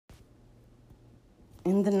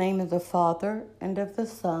In the name of the Father, and of the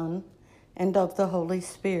Son, and of the Holy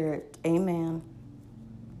Spirit. Amen.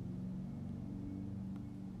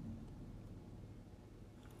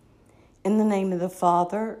 In the name of the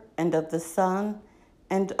Father, and of the Son,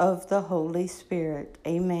 and of the Holy Spirit.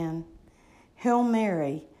 Amen. Hail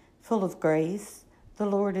Mary, full of grace, the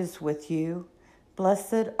Lord is with you.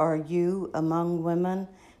 Blessed are you among women,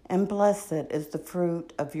 and blessed is the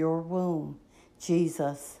fruit of your womb,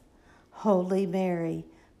 Jesus. Holy Mary,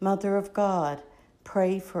 Mother of God,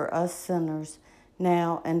 pray for us sinners,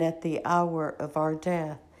 now and at the hour of our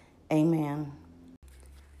death. Amen.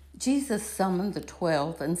 Jesus summoned the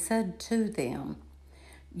 12 and said to them,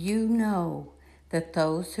 "You know that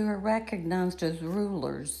those who are recognized as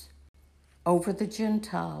rulers over the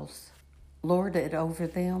Gentiles lord it over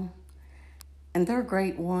them, and their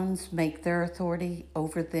great ones make their authority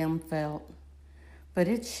over them felt. But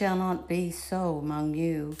it shall not be so among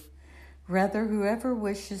you. Rather, whoever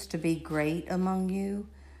wishes to be great among you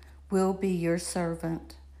will be your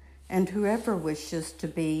servant, and whoever wishes to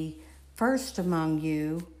be first among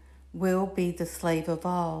you will be the slave of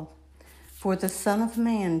all. For the Son of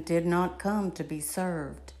Man did not come to be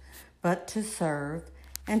served, but to serve,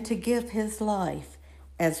 and to give his life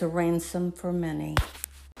as a ransom for many."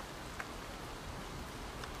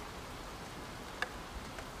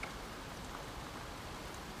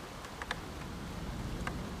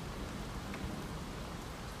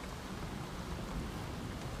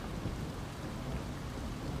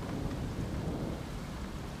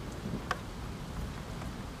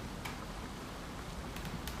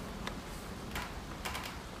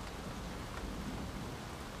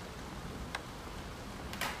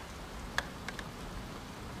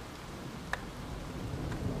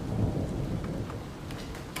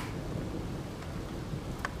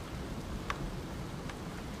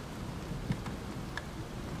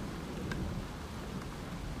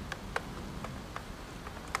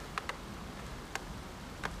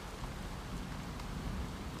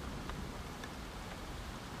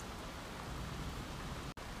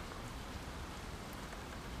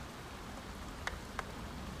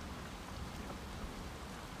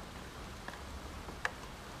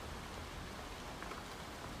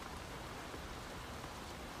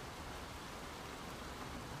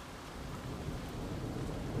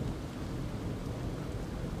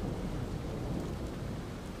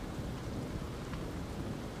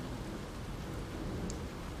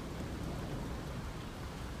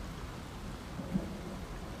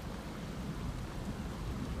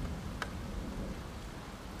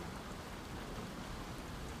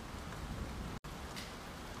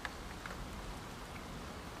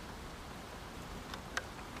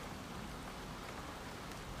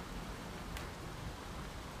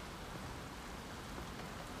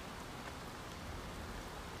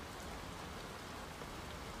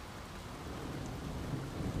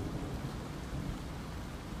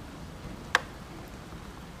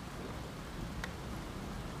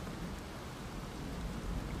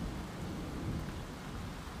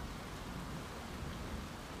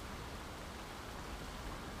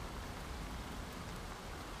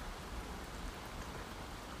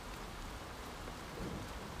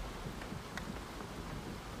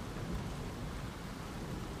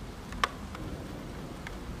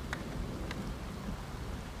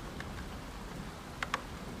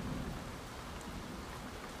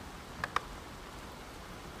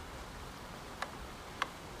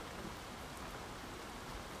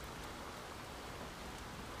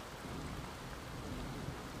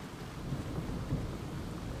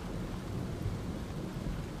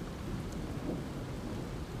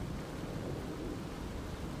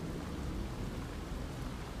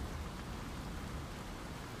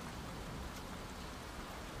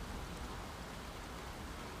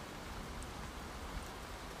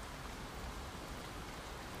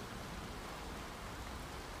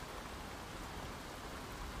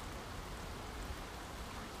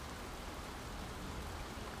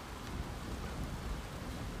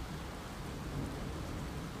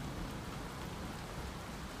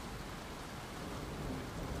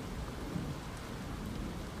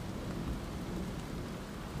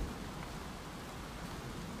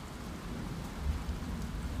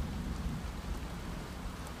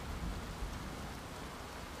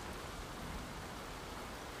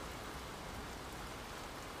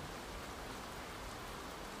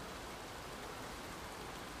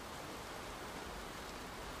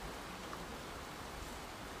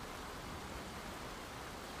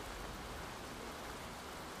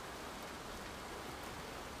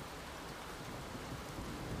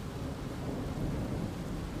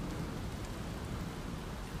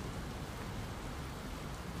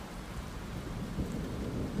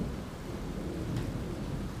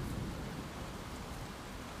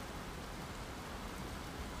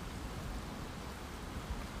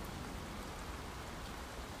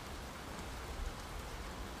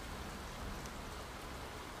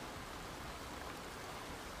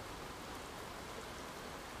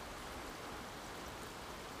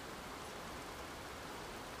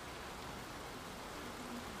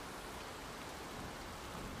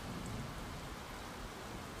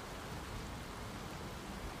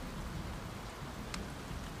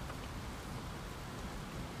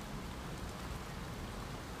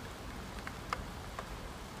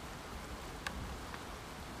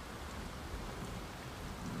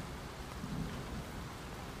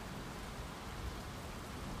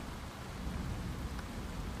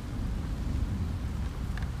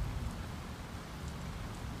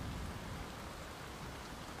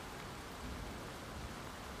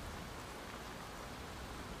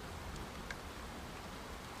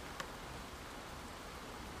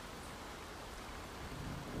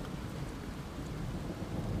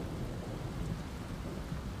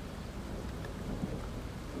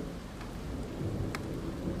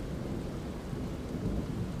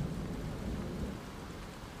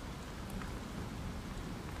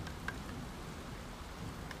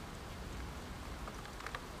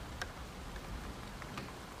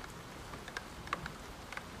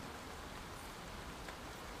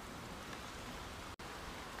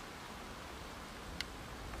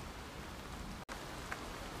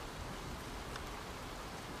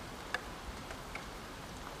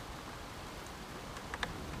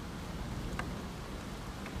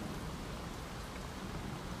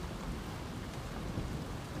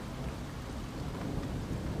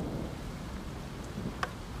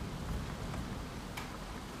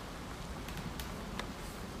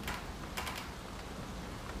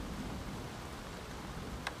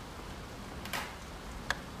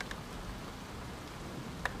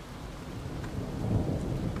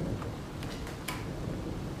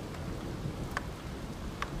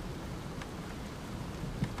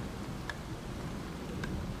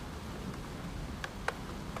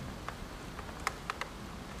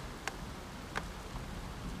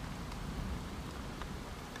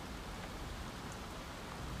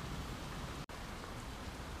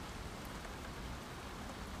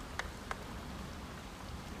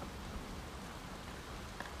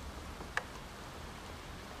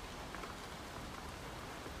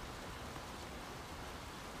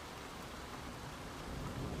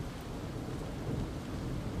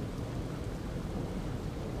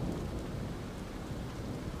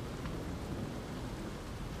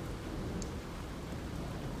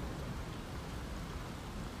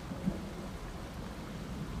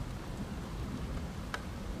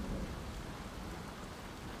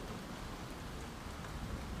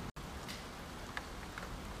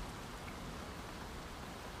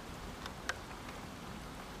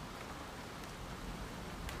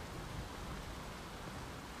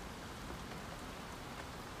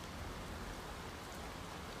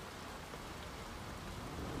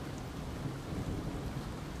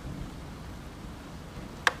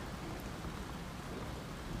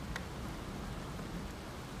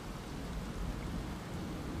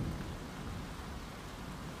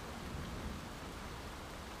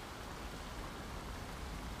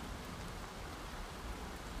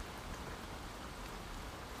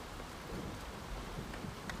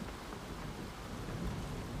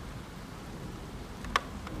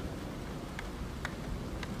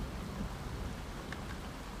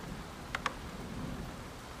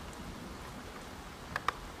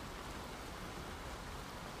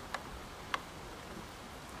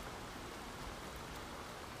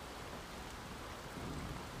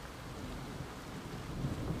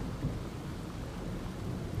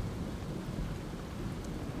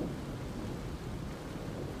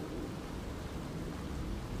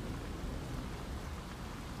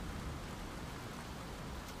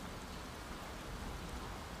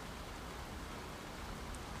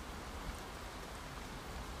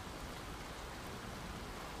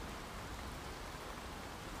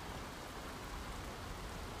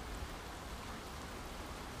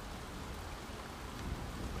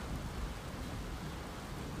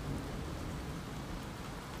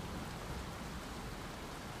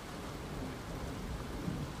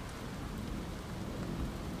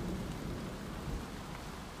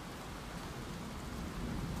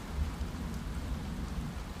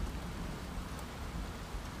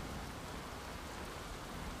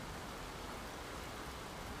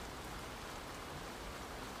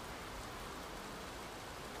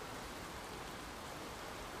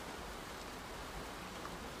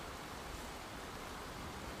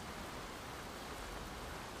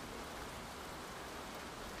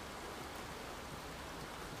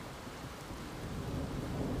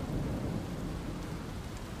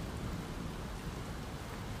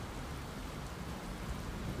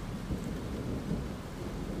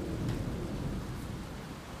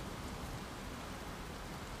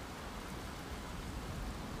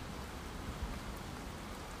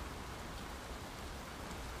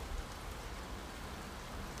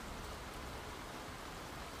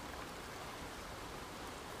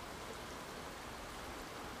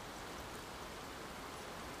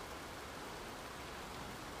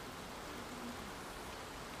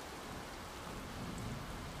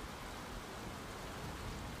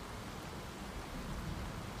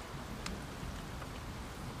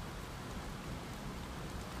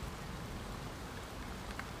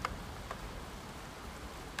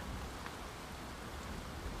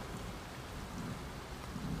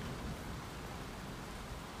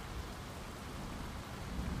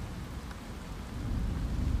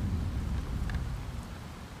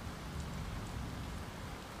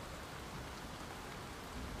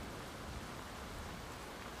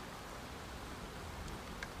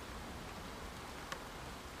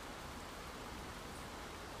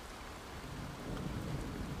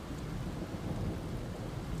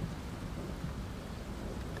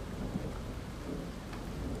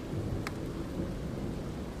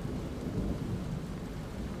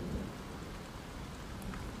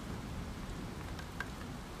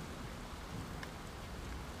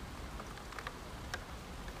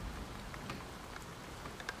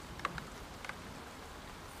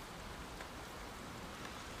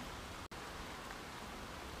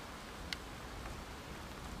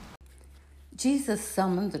 Jesus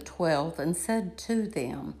summoned the 12 and said to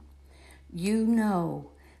them, "You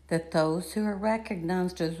know that those who are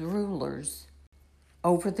recognized as rulers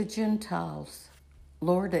over the Gentiles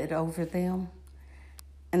lord it over them,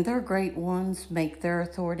 and their great ones make their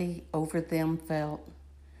authority over them felt.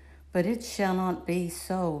 But it shall not be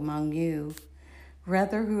so among you.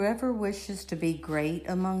 Rather, whoever wishes to be great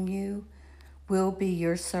among you will be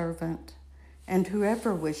your servant, and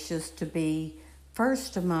whoever wishes to be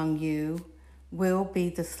first among you will be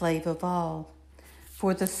the slave of all.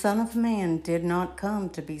 For the Son of Man did not come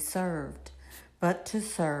to be served, but to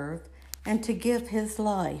serve and to give his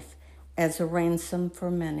life as a ransom for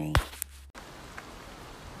many."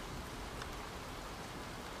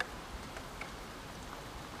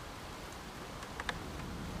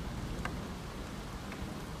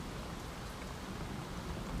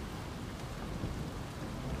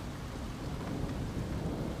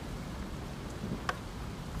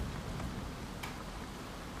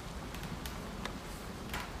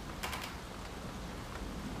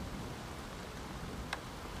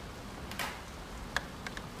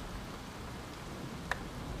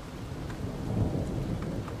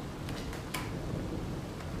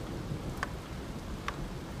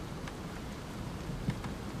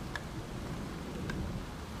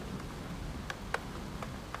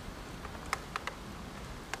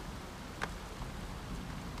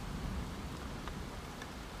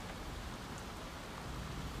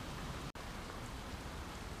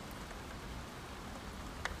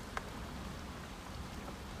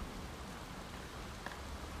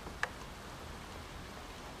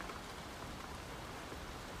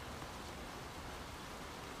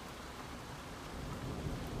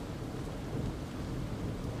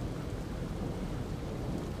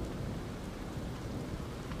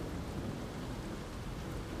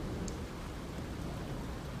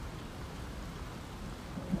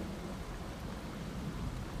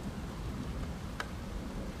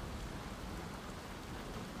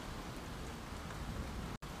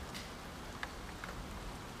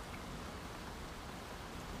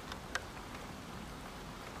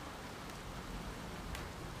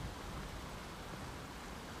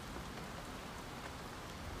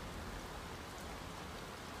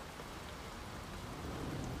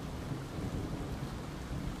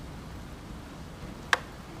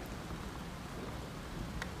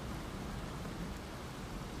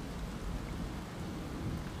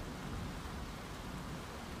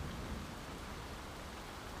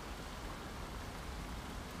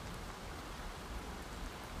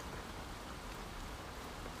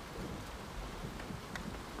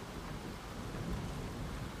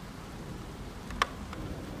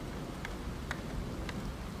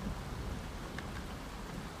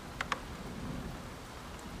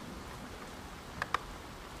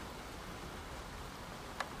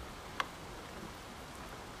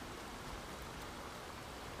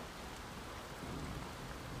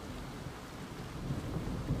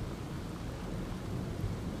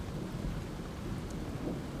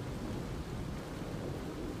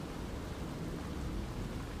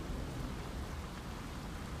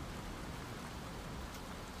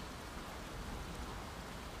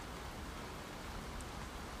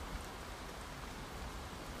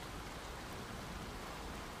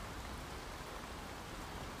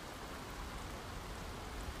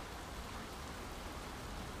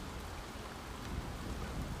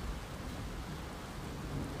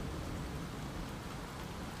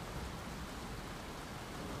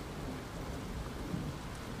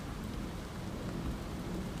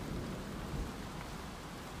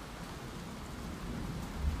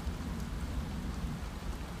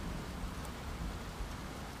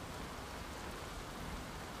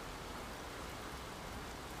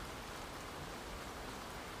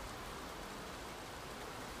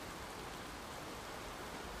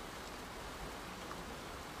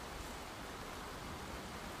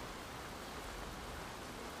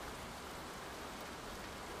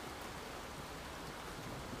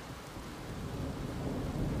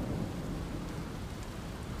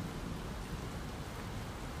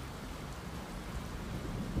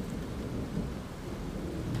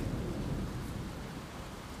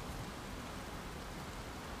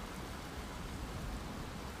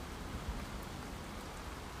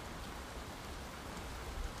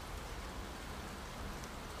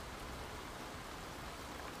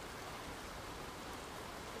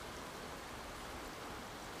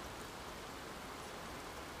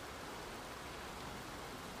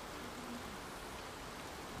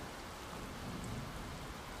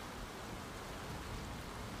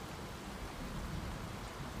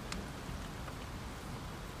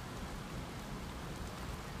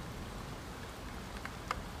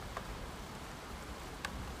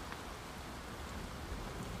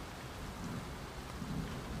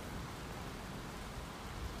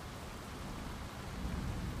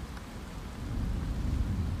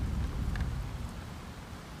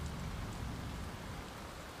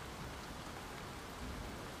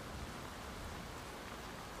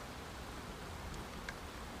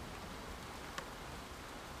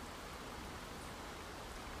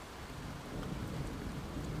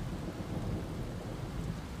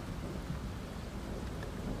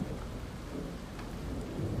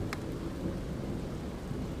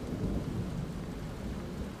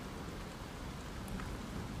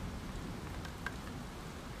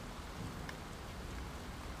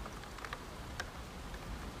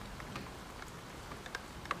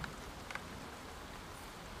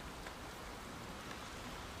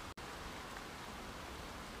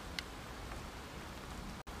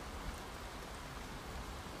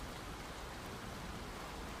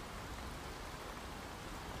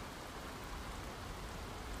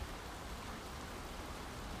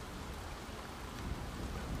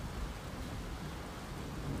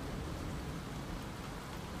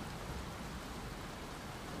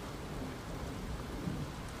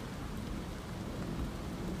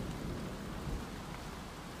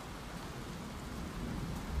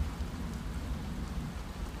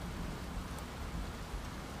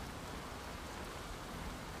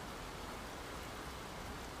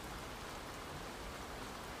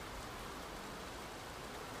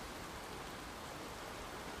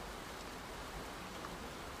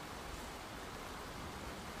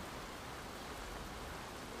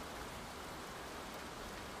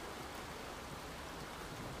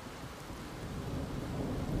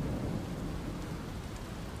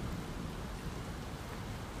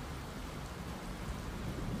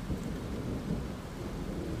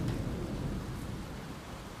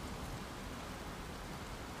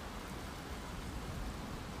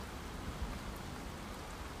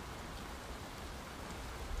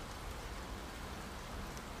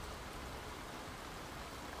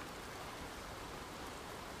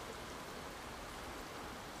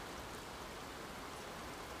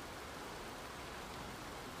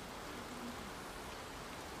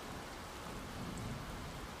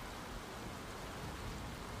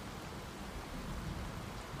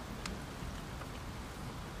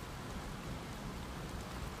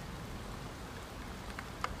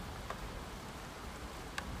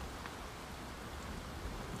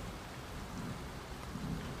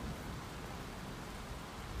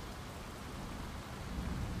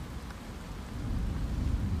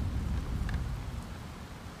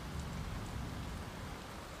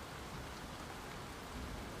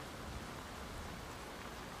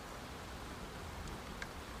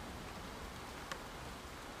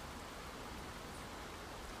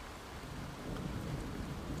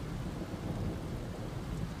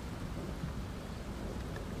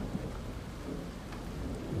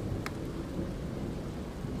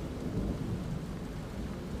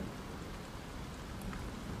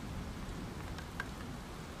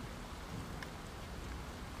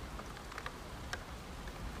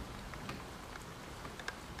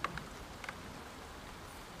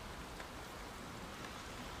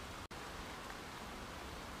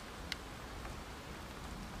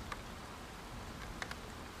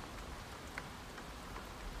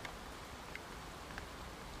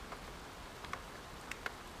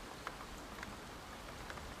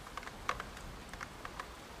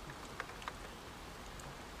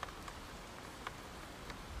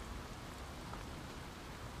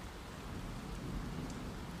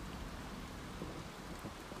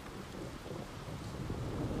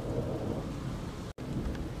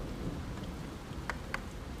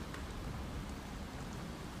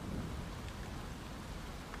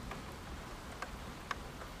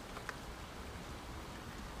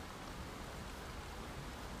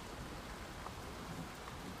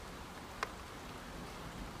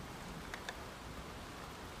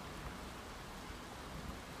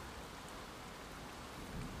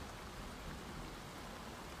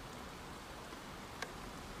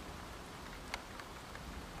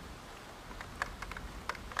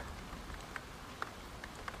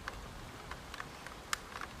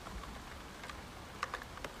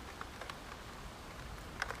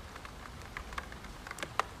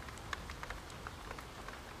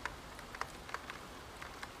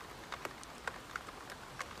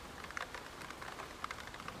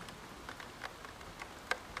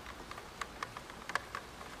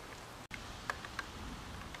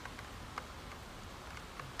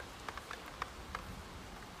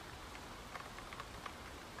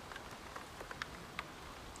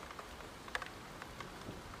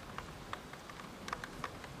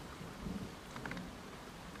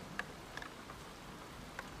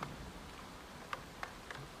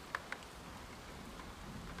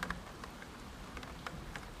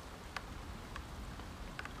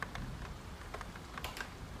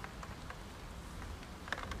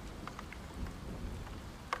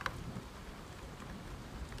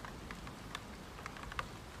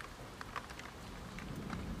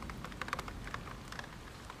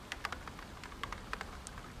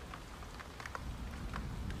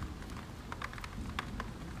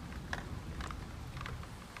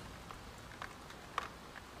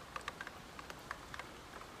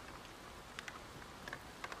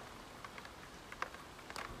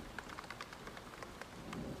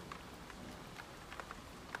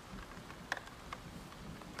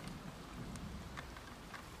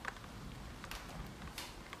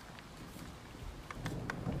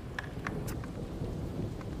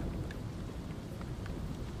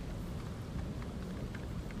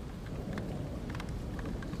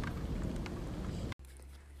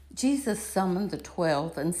 Jesus summoned the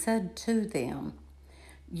 12 and said to them,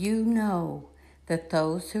 "You know that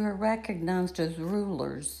those who are recognized as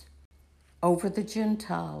rulers over the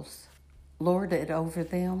Gentiles lord it over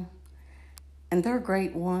them, and their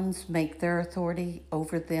great ones make their authority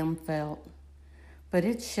over them felt. But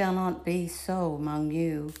it shall not be so among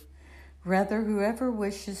you. Rather, whoever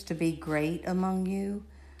wishes to be great among you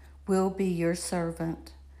will be your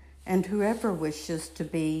servant, and whoever wishes to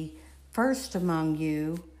be first among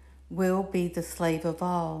you will be the slave of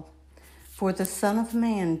all. For the Son of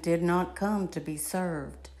Man did not come to be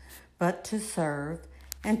served, but to serve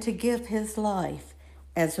and to give his life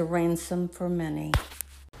as a ransom for many."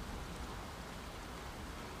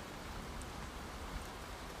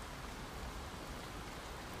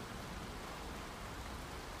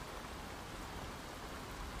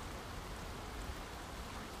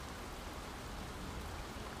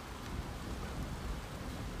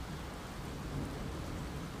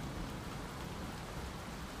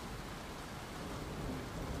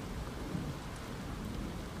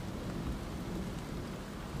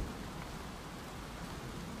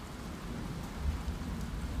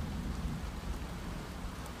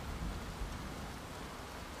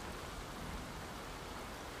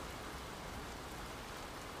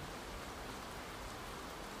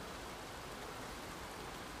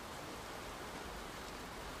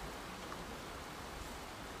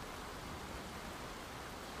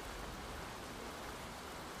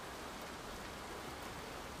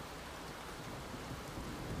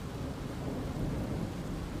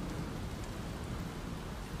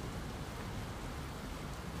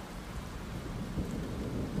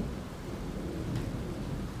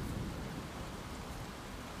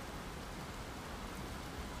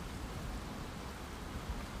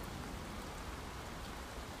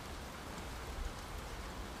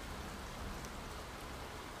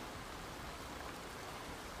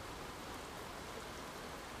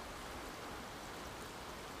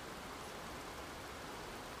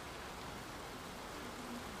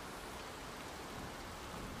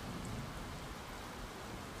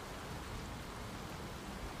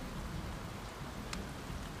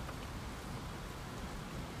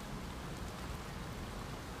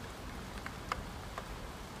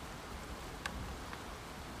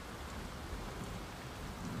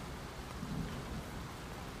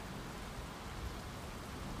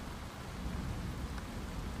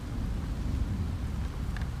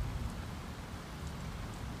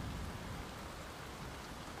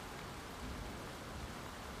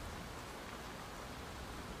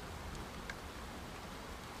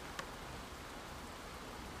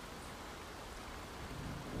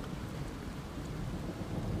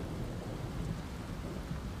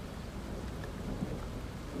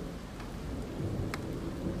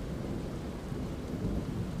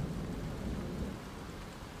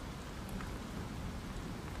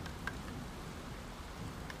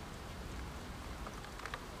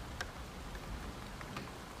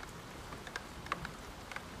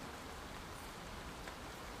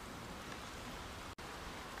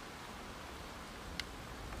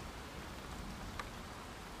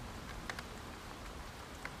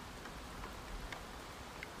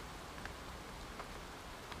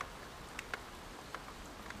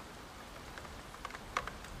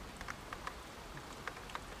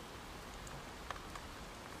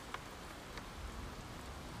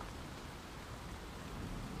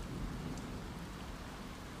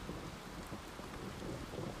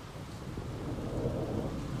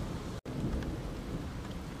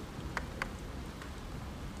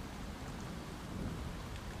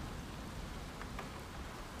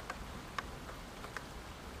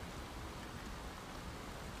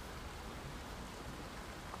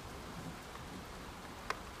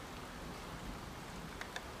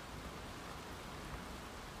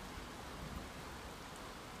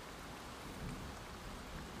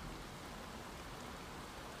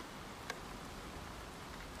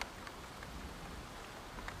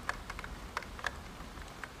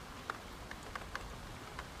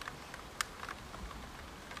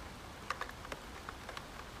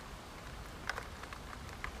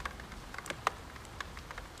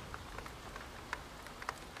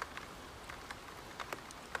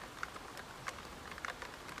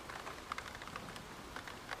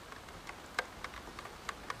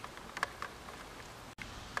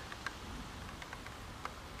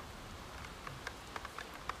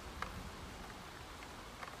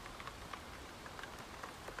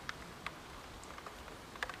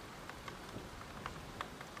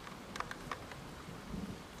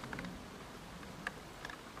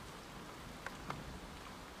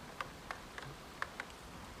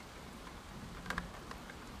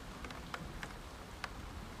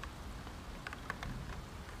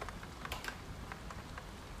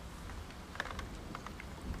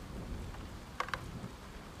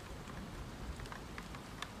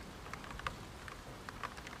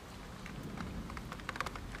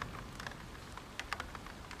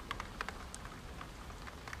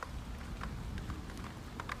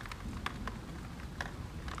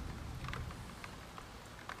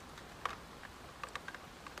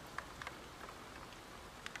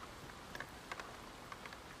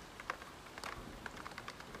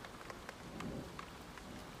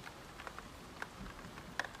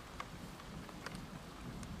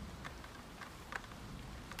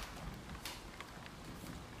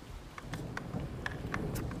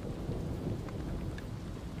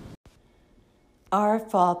 Our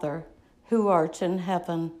Father, who art in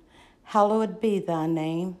heaven, hallowed be thy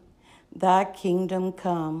name. Thy kingdom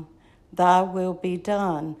come, thy will be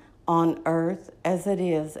done on earth as it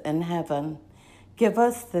is in heaven. Give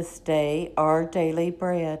us this day our daily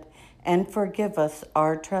bread, and forgive us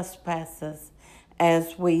our trespasses,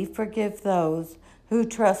 as we forgive those who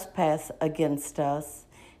trespass against us.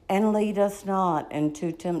 And lead us not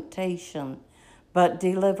into temptation, but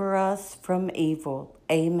deliver us from evil.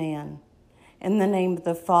 Amen. In the name of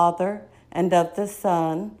the Father, and of the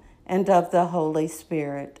Son, and of the Holy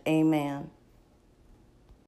Spirit. Amen.